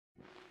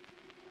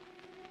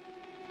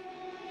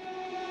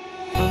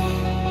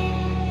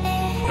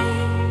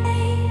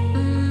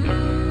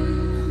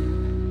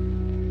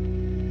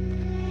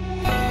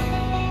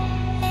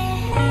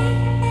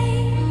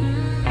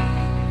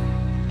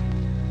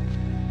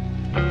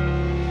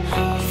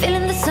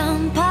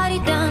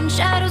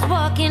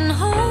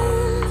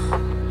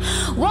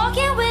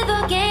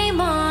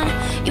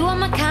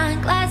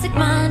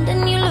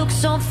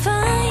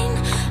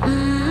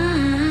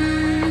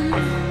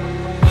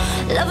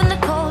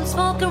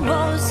smoke and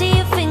roll, see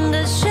your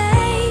fingers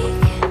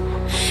shake,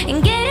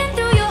 and getting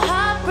through your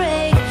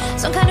heartbreak.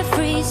 Some kind of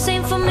free,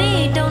 same for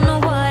me, don't know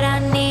what I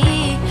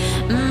need.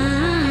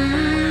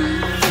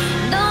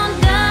 Don't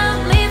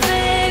doubt me,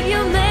 babe,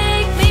 you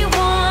make me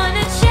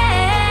wanna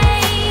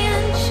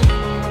change.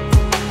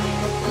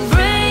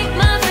 Break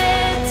my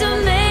bed to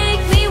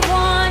make me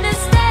wanna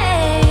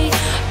stay.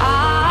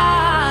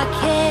 I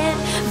can't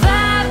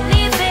vibe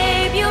me,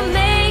 babe, you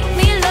make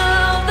me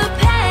love the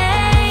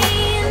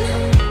pain.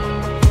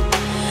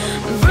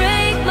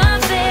 Break my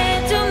bed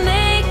to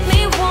make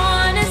me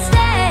wanna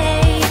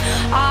stay.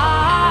 I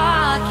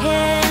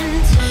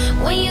can't.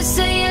 When you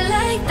say it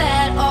like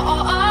that,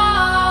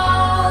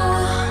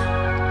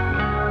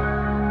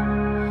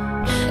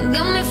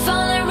 got me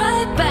falling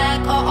right back,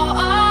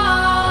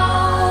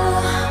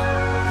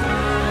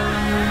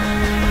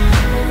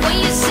 when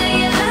you say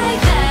it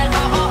like that,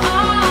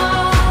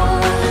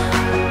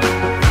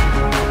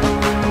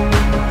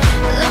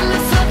 let me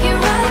fuck you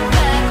right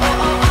back,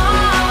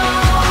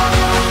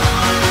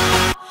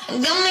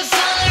 got me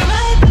falling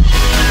right back.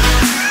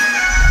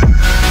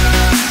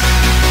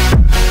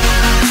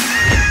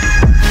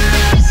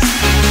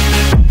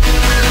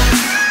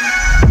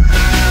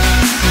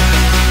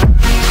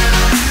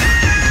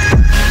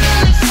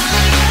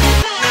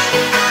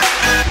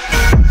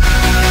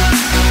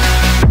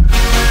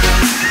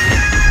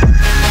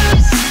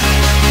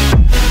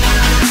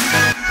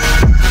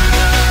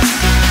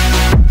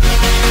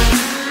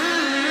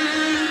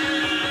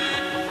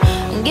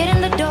 Get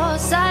in the door,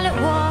 silent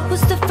walk,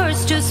 who's the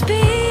first to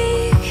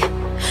speak?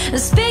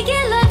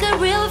 Speaking like a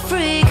real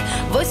freak,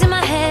 voice in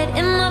my head,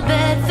 in my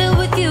bed, filled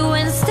with you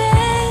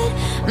instead.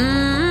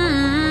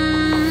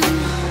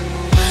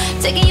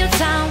 Taking your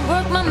time,